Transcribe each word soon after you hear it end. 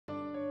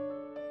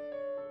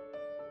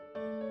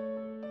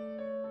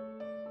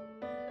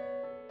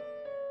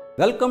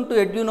Welcome to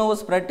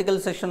EduNovo's practical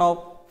session of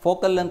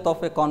focal length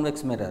of a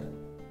convex mirror.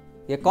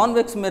 A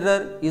convex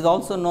mirror is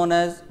also known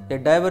as a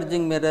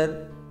diverging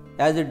mirror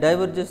as it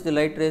diverges the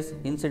light rays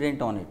incident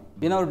on it.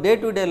 In our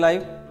day-to-day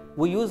life,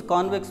 we use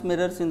convex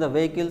mirrors in the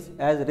vehicles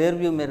as rear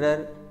view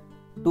mirror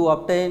to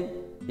obtain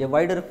a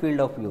wider field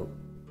of view.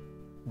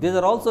 These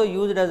are also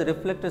used as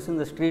reflectors in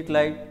the street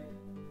light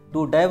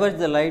to diverge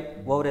the light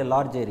over a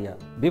large area.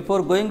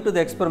 Before going to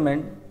the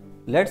experiment,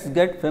 let's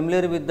get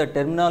familiar with the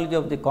terminology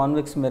of the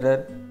convex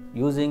mirror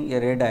using a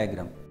ray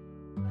diagram.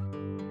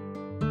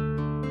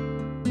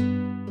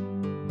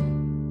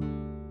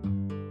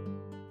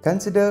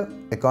 Consider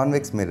a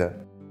convex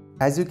mirror.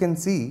 As you can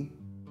see,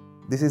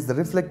 this is the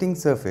reflecting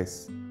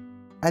surface.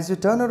 As you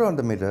turn around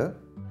the mirror,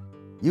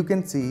 you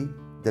can see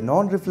the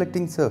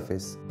non-reflecting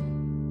surface.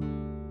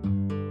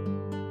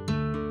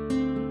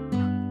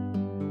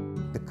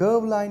 The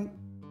curved line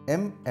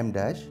M'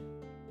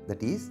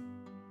 that is,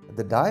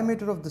 the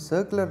diameter of the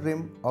circular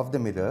rim of the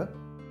mirror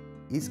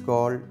is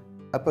called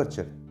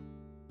aperture.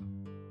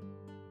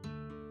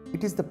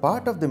 It is the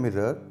part of the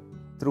mirror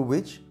through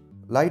which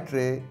light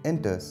ray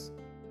enters.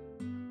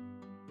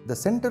 The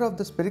center of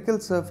the spherical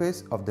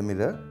surface of the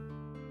mirror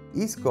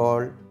is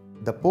called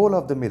the pole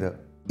of the mirror.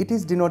 It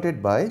is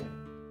denoted by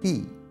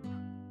P.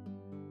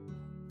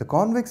 The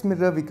convex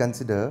mirror we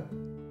consider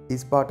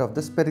is part of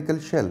the spherical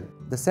shell.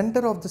 The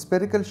center of the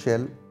spherical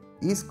shell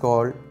is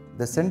called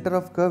the center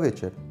of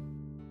curvature.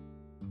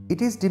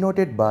 It is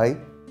denoted by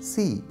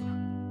C.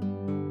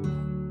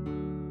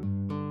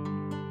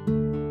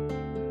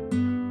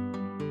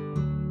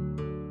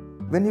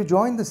 When you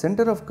join the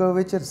center of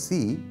curvature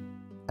C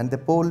and the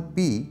pole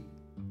P,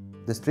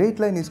 the straight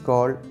line is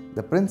called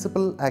the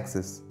principal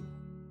axis.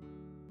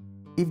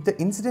 If the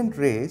incident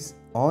rays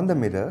on the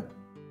mirror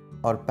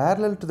are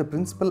parallel to the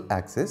principal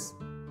axis,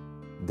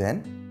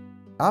 then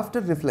after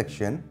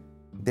reflection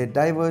they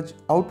diverge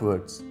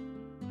outwards.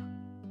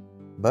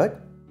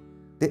 But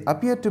they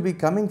appear to be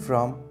coming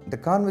from the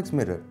convex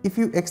mirror. If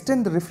you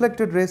extend the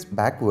reflected rays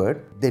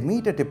backward, they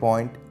meet at a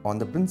point on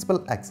the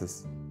principal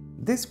axis.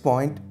 This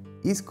point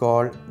is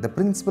called the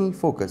principal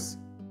focus.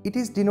 It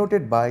is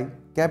denoted by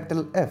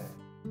capital F.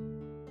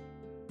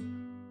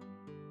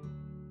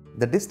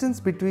 The distance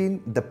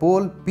between the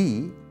pole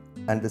P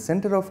and the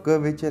center of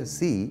curvature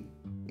C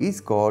is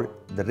called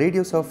the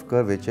radius of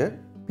curvature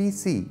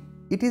PC.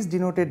 It is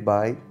denoted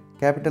by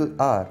capital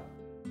R.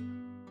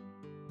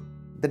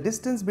 The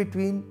distance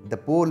between the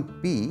pole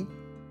P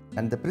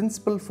and the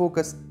principal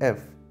focus F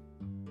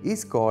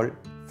is called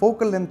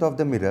focal length of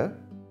the mirror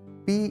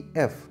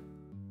PF.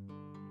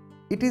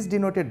 It is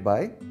denoted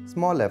by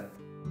small f.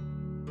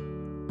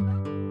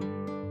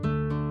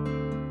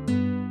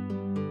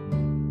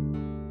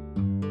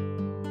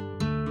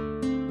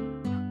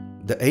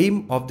 The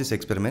aim of this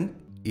experiment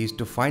is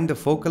to find the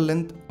focal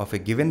length of a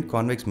given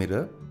convex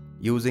mirror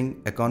using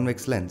a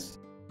convex lens.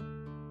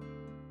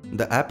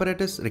 The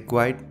apparatus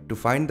required to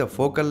find the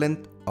focal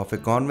length of a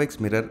convex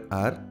mirror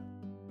are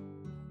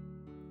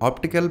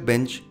optical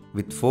bench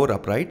with 4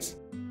 uprights,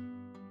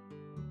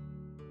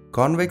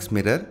 convex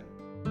mirror,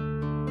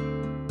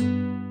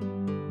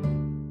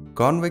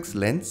 convex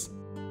lens,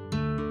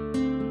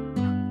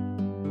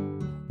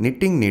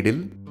 knitting needle,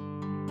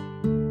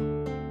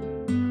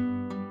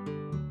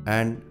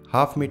 and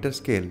half-meter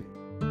scale.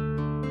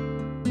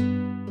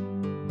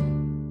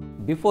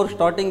 Before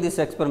starting this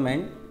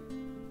experiment,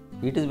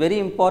 it is very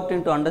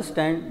important to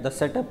understand the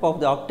setup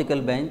of the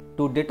optical bench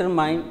to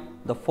determine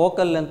the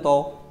focal length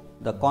of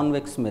the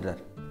convex mirror.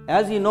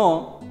 As you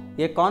know,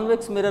 a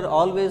convex mirror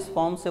always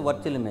forms a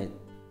virtual image.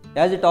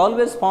 As it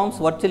always forms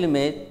virtual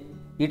image,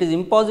 it is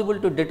impossible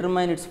to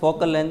determine its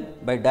focal length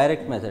by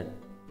direct method.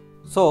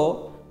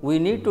 So, we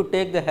need to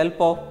take the help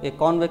of a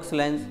convex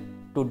lens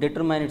to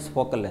determine its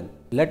focal length.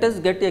 Let us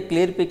get a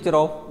clear picture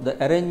of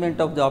the arrangement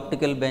of the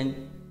optical bench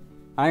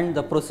and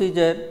the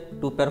procedure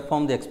to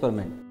perform the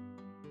experiment.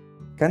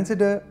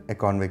 Consider a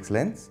convex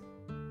lens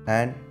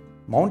and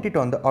mount it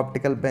on the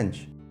optical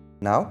bench.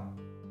 Now,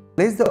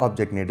 place the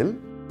object needle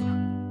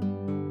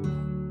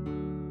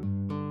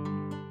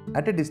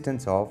at a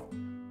distance of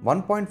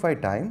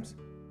 1.5 times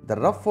the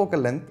rough focal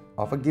length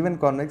of a given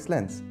convex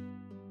lens.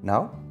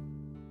 Now,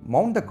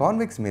 mount the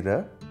convex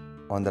mirror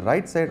on the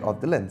right side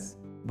of the lens.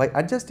 By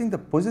adjusting the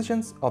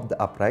positions of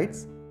the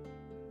uprights,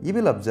 you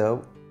will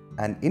observe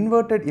an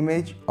inverted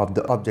image of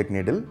the object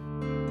needle.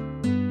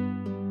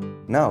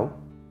 Now,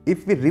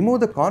 if we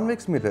remove the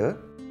convex mirror,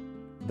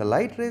 the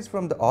light rays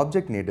from the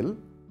object needle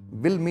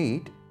will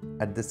meet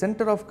at the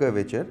center of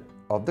curvature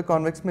of the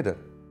convex mirror.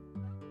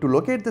 To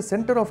locate the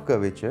center of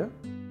curvature,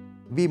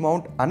 we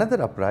mount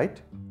another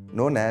upright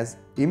known as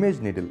image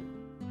needle.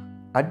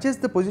 Adjust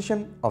the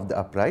position of the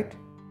upright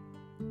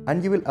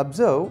and you will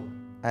observe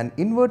an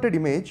inverted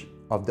image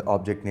of the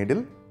object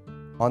needle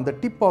on the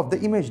tip of the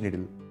image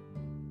needle.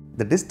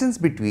 The distance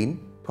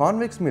between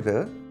convex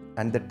mirror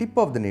and the tip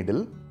of the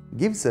needle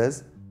gives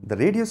us the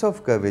radius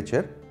of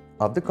curvature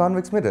of the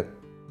convex mirror.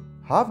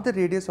 Half the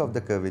radius of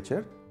the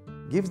curvature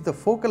gives the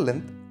focal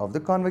length of the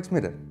convex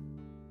mirror.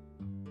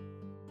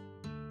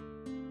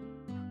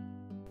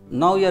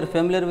 Now you are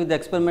familiar with the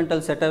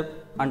experimental setup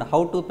and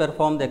how to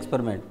perform the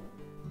experiment.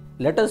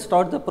 Let us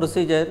start the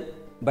procedure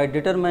by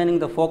determining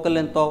the focal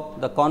length of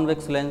the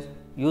convex lens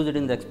used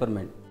in the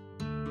experiment.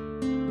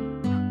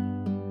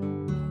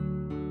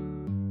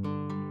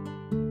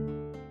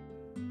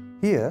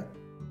 Here,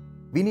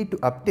 we need to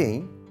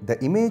obtain the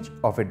image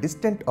of a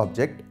distant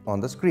object on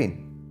the screen.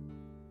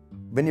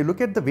 When you look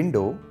at the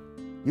window,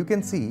 you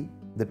can see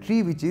the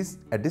tree which is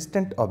a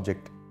distant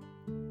object.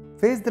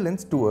 Face the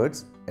lens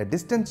towards a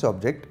distant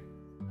object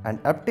and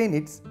obtain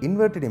its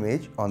inverted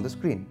image on the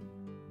screen.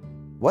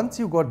 Once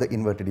you got the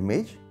inverted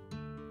image,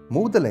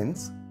 move the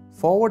lens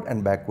forward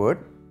and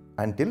backward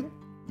until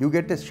you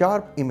get a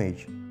sharp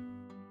image.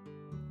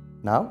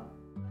 Now,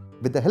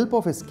 with the help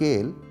of a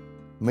scale,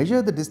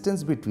 measure the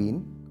distance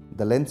between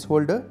the lens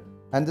holder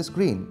and the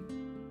screen,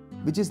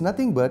 which is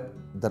nothing but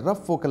the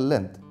rough focal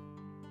length.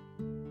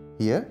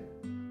 Here,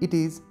 it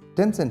is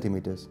 10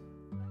 centimeters.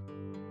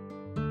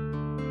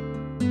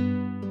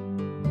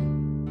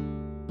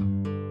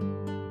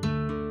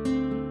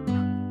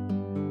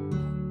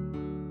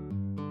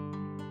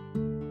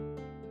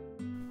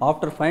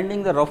 After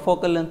finding the rough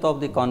focal length of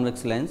the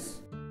convex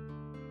lens,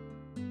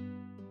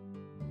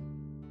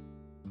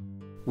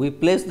 we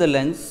place the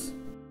lens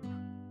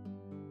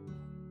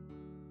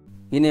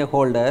in a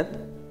holder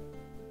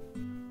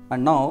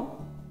and now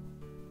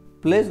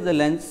place the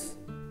lens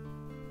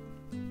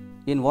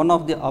in one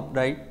of the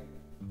upright.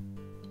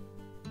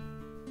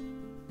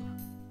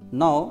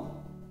 Now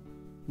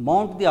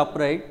mount the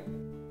upright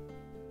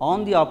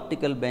on the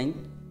optical bench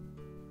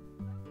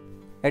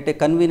at a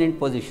convenient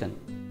position.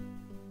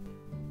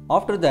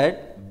 After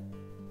that,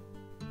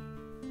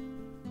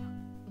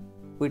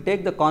 we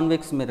take the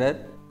convex mirror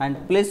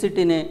and place it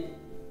in a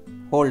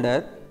holder.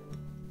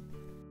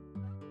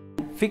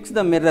 Fix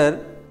the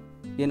mirror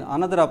in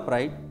another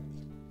upright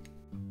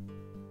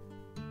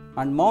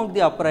and mount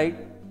the upright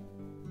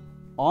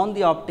on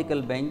the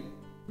optical bench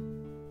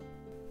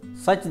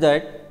such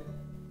that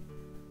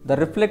the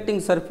reflecting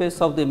surface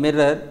of the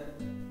mirror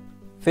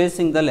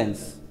facing the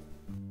lens.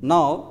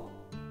 Now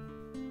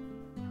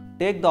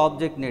take the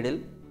object needle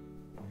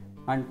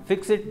and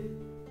fix it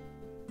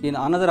in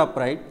another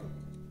upright.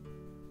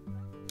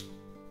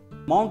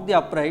 Mount the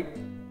upright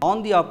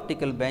on the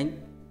optical bench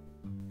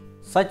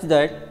such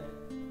that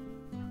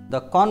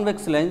the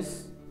convex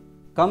lens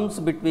comes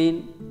between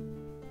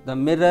the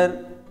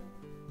mirror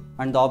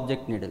and the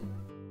object needle.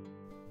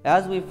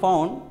 As we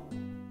found,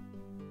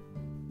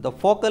 the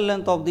focal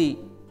length of the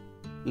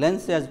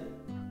lens is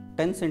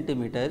 10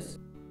 centimeters.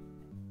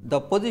 The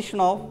position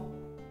of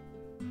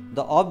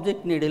the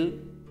object needle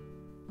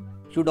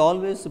should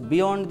always be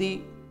beyond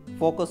the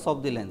focus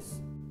of the lens.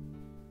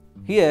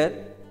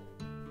 Here,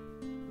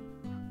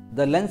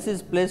 the lens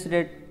is placed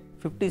at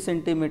 50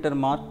 centimeter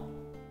mark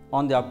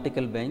on the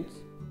optical bench.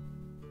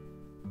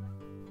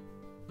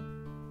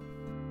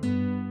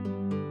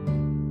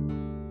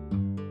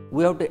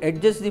 We have to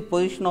adjust the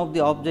position of the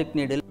object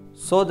needle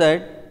so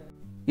that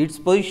its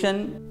position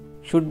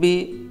should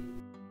be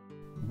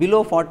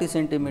below 40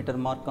 centimeter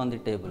mark on the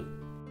table.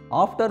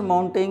 After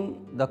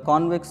mounting the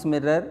convex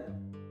mirror,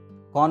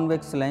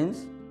 convex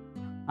lens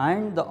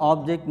and the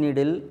object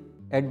needle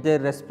at their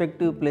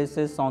respective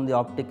places on the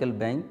optical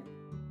bench,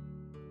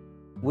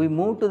 we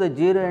move to the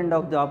zero end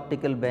of the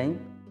optical bench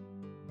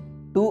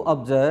to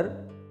observe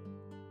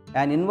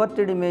an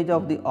inverted image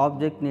of the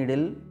object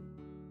needle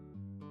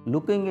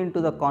looking into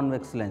the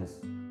convex lens.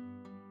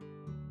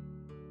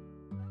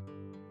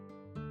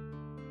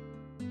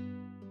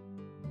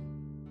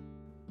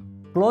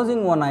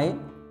 Closing one eye,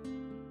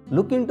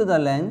 look into the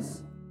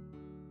lens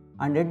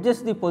and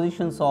adjust the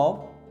positions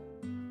of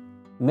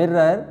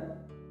mirror,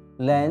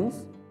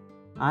 lens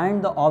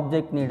and the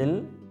object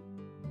needle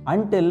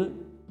until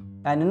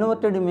an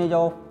inverted image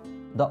of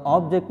the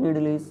object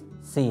needle is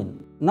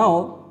seen.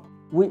 Now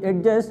we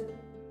adjust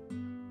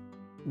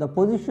the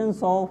positions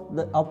of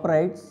the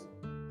uprights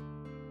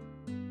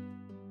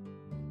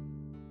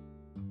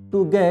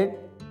to get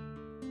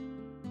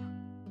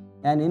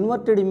an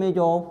inverted image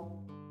of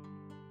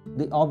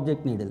the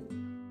object needle.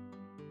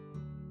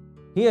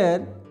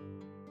 Here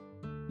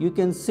you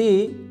can see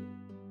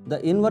the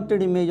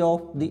inverted image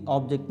of the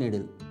object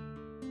needle.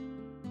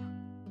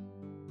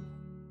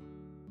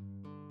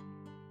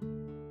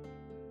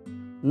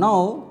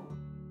 Now,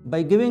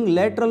 by giving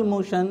lateral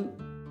motion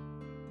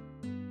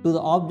to the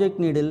object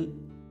needle,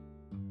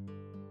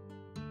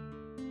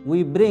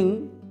 we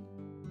bring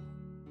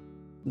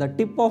the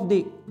tip of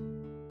the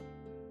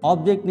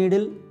object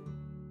needle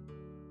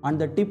and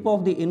the tip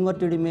of the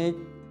inverted image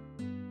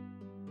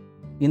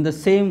in the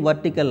same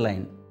vertical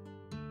line.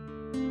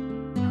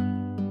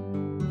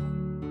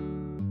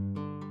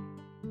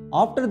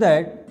 After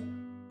that,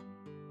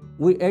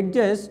 we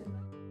adjust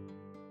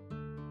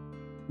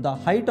the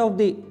height of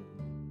the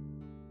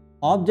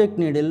object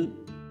needle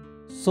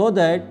so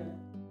that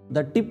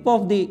the tip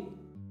of the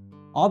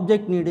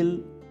object needle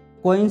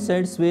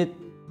coincides with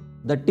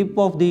the tip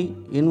of the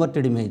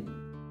inverted image.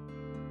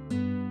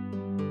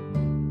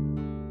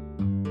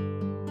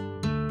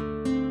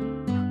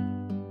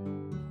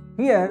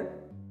 Here,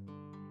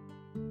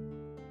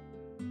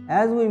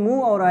 as we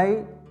move our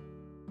eye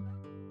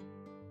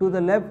to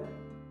the left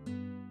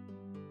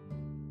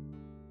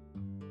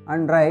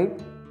and right,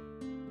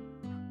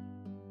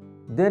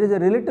 there is a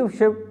relative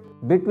shift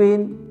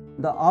between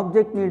the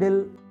object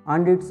needle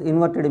and its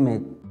inverted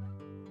image.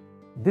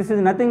 This is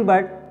nothing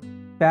but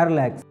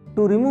parallax.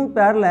 To remove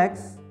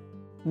parallax,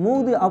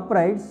 move the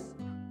uprights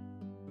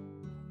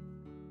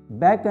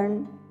back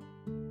and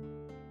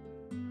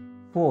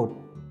forth.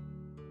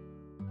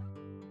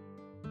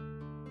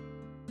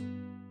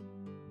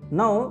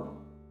 Now,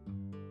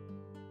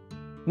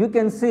 you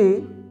can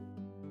see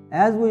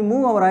as we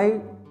move our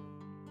eye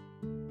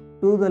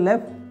to the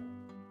left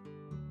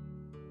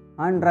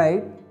and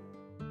right,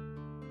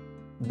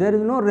 there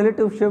is no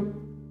relative shift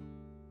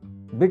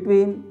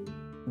between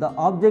the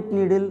object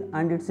needle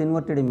and its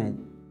inverted image.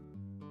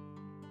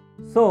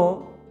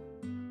 So,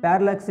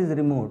 parallax is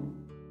removed.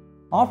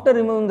 After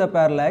removing the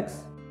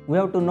parallax, we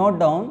have to note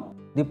down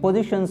the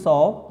positions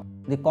of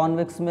the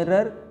convex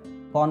mirror,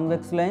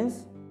 convex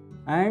lens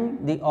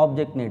and the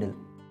object needle.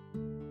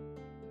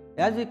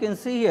 As you can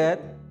see here,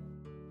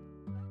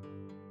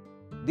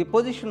 the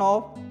position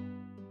of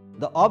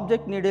the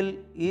object needle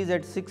is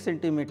at 6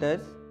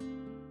 centimeters.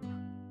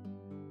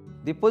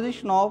 The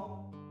position of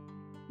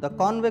the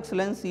convex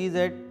lens is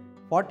at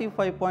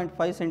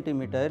 45.5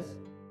 centimeters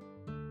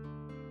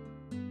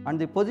and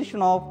the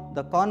position of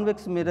the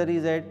convex mirror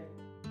is at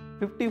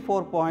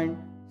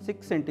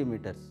 54.6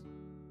 centimeters.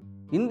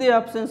 In the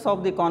absence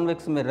of the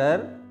convex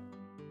mirror,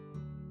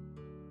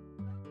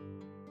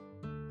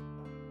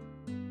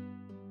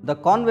 the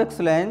convex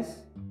lens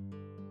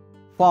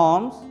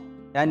forms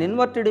an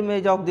inverted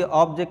image of the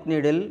object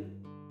needle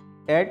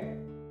at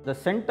the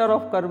center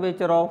of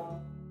curvature of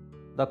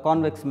the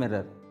convex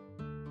mirror.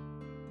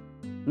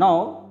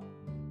 Now,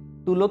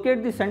 to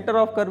locate the center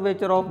of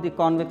curvature of the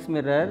convex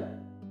mirror,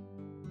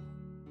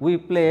 we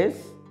place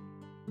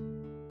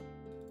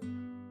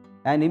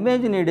an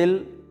image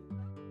needle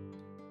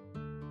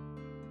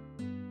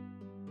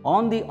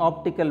on the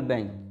optical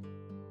bench.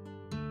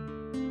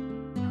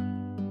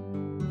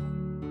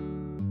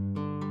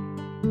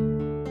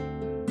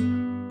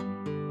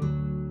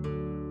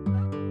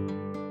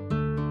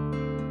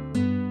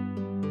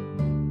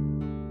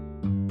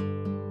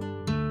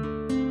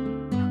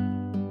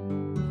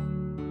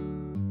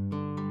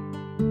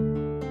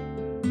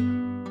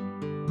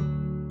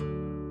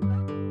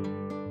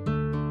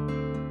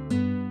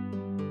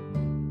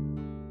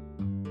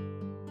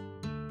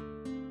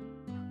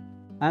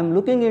 I am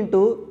looking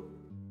into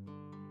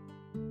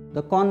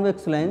the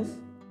convex lens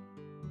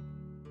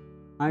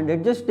and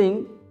adjusting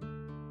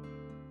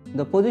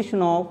the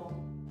position of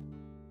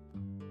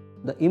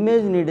the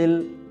image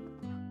needle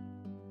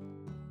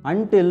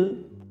until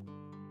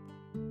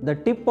the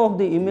tip of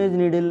the image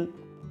needle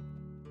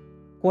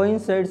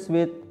coincides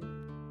with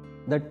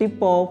the tip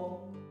of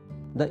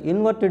the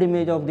inverted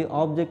image of the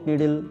object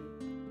needle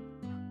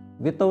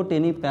without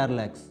any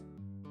parallax.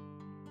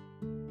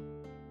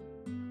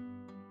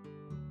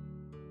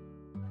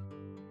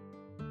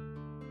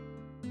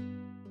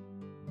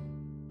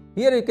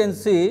 Here you can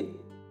see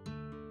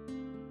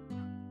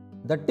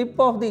the tip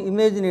of the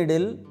image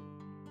needle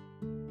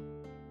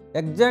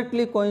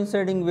exactly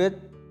coinciding with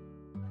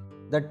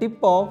the tip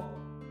of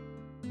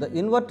the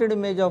inverted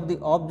image of the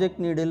object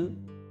needle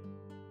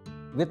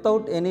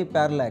without any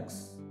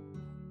parallax.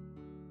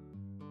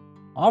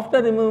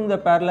 After removing the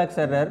parallax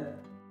error,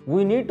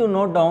 we need to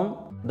note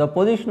down the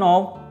position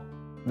of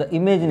the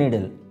image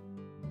needle.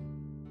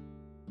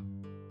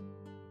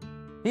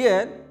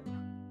 Here,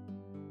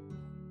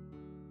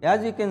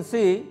 as you can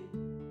see,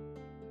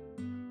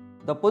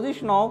 the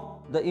position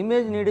of the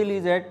image needle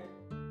is at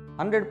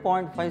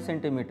 100.5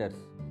 centimeters.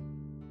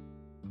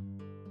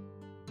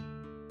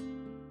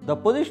 The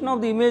position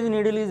of the image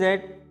needle is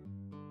at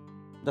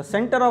the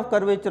center of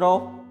curvature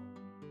of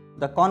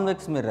the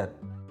convex mirror.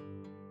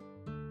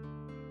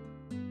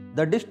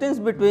 The distance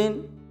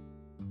between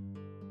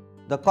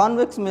the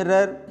convex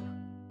mirror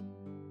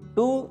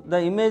to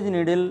the image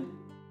needle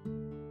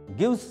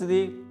gives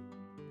the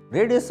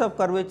radius of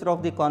curvature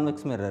of the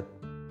convex mirror.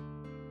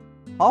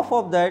 Half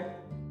of that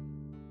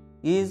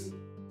is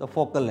the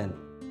focal length.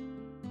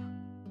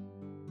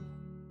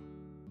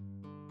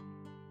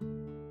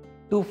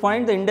 To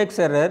find the index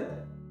error,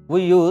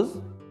 we use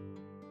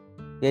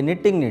a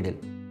knitting needle.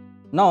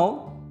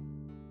 Now,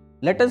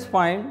 let us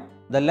find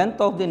the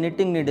length of the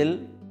knitting needle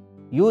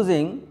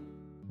using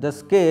the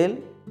scale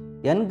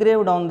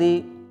engraved on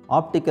the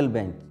optical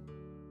bench.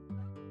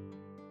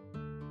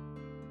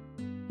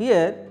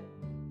 Here,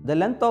 the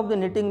length of the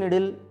knitting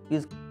needle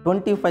is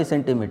 25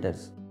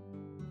 centimeters.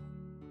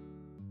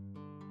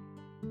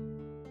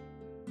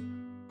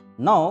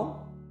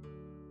 Now,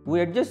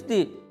 we adjust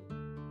the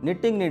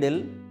knitting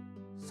needle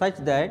such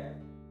that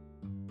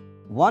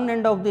one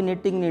end of the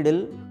knitting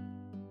needle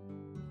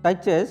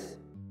touches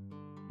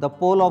the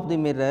pole of the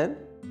mirror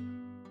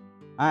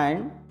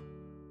and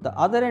the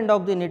other end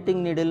of the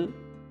knitting needle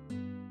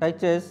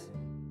touches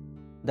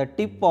the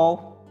tip of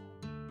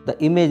the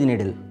image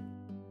needle.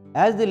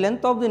 As the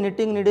length of the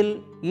knitting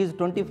needle is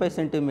 25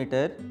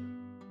 centimeter,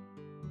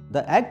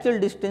 the actual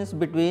distance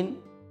between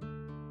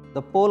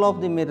the pole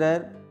of the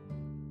mirror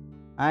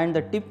and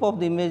the tip of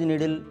the image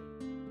needle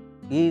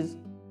is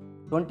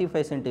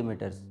 25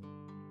 centimeters,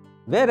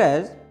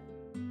 whereas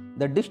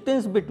the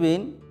distance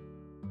between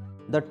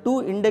the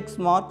two index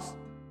marks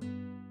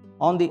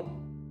on the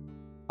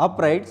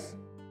uprights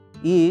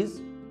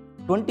is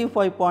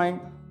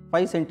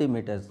 25.5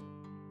 centimeters.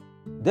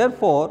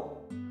 Therefore,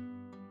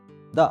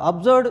 the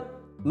observed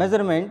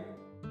measurement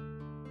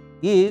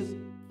is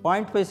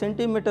 0.5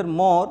 centimeter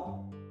more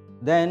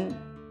than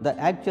the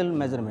actual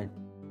measurement.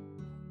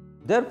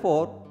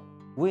 Therefore,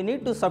 we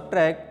need to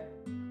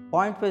subtract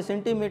 0.5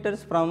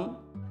 centimeters from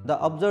the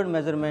observed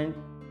measurement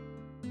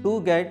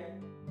to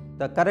get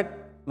the correct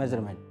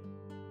measurement.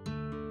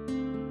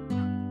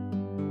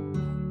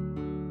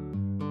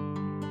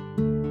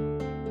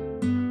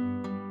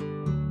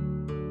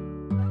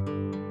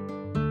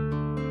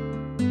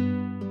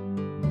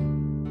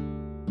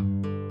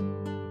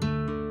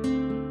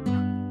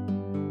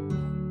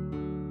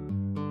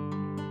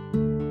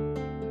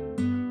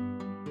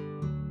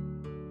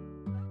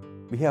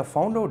 We have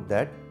found out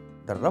that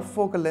the rough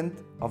focal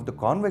length of the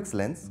convex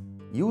lens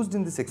used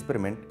in this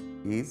experiment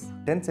is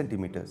 10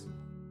 centimeters.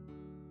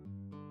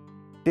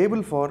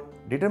 Table for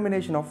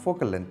determination of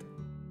focal length.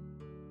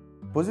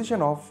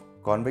 Position of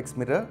convex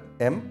mirror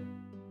M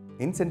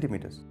in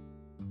centimeters.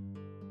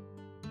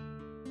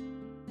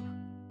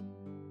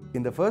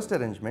 In the first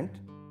arrangement,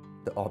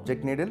 the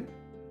object needle,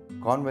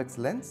 convex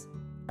lens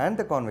and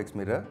the convex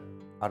mirror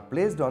are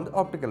placed on the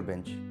optical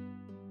bench.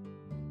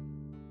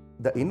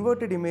 The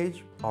inverted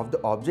image of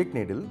the object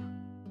needle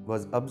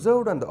was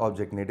observed on the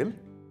object needle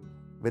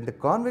when the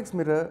convex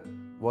mirror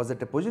was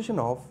at a position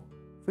of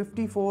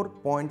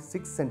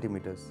 54.6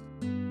 centimeters.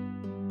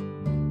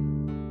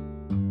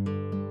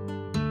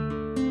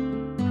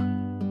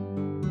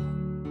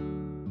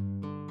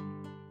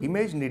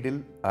 Image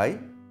needle I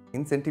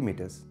in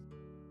centimeters.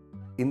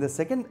 In the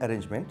second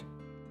arrangement,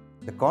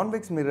 the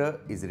convex mirror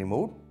is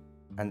removed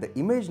and the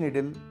image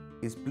needle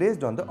is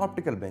placed on the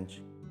optical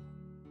bench.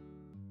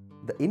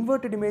 The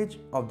inverted image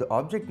of the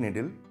object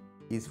needle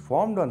is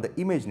formed on the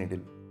image needle.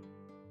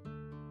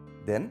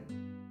 Then,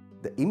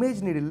 the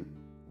image needle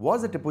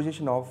was at a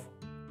position of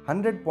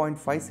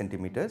 100.5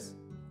 centimeters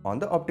on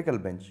the optical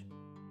bench.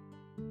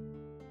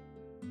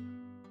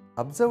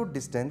 Observed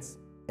distance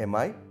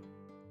Mi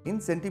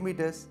in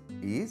centimeters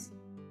is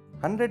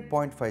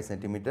 100.5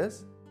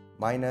 centimeters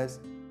minus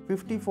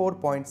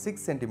 54.6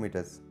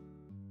 centimeters,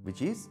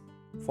 which is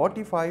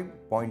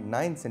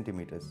 45.9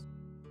 centimeters.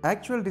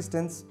 Actual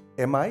distance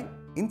Mi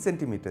in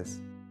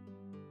centimeters.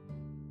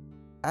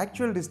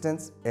 Actual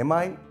distance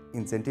Mi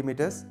in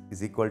centimeters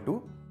is equal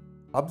to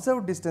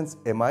observed distance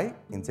Mi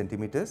in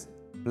centimeters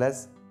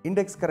plus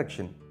index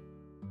correction.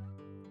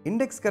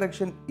 Index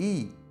correction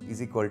E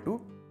is equal to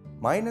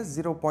minus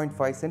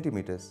 0.5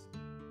 centimeters.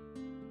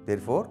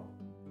 Therefore,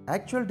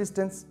 actual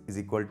distance is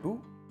equal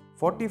to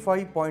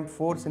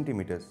 45.4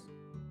 centimeters.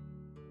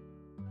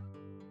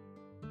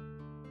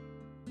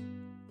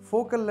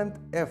 Focal length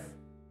F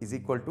is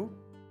equal to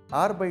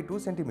R by 2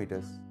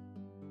 centimeters,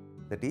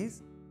 that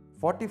is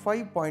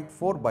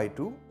 45.4 by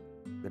 2,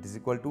 that is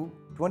equal to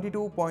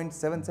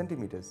 22.7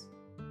 centimeters.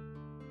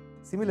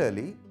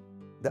 Similarly,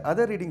 the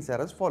other readings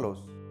are as follows.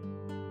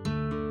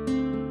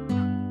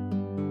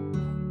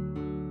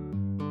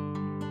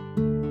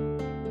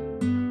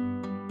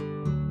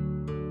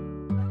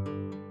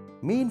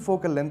 Mean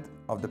focal length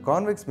of the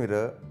convex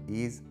mirror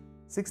is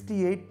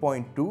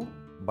 68.2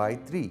 by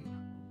 3,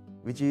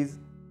 which is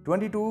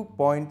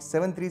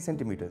 22.73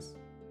 centimeters.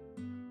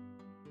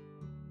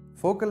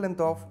 Focal length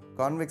of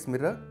convex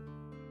mirror.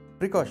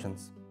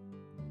 Precautions.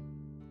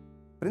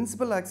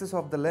 Principal axis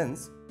of the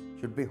lens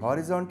should be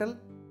horizontal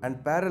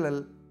and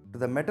parallel to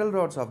the metal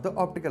rods of the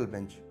optical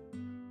bench.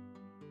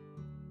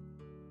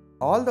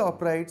 All the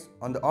uprights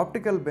on the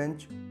optical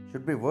bench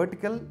should be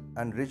vertical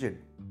and rigid.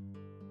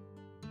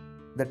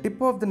 The tip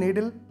of the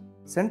needle,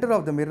 center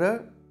of the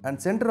mirror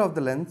and center of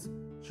the lens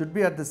should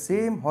be at the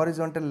same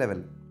horizontal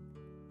level.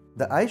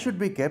 The eye should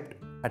be kept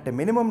at a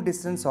minimum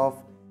distance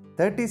of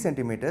 30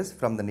 centimeters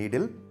from the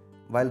needle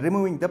while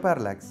removing the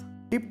parallax.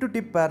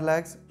 Tip-to-tip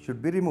parallax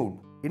should be removed.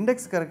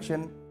 Index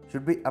correction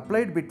should be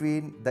applied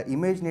between the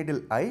image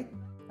needle eye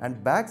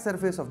and back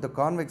surface of the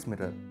convex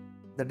mirror.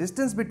 The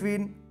distance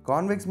between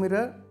convex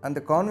mirror and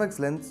the convex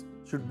lens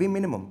should be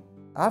minimum.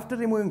 After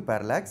removing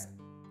parallax,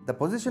 the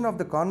position of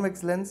the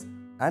convex lens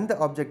and the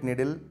object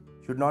needle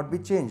should not be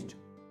changed.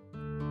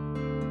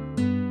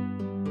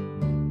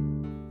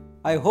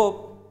 I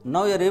hope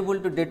now you are able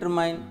to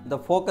determine the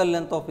focal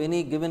length of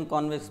any given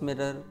convex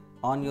mirror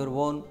on your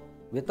own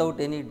without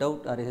any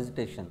doubt or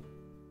hesitation.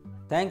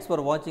 Thanks for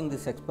watching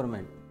this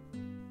experiment.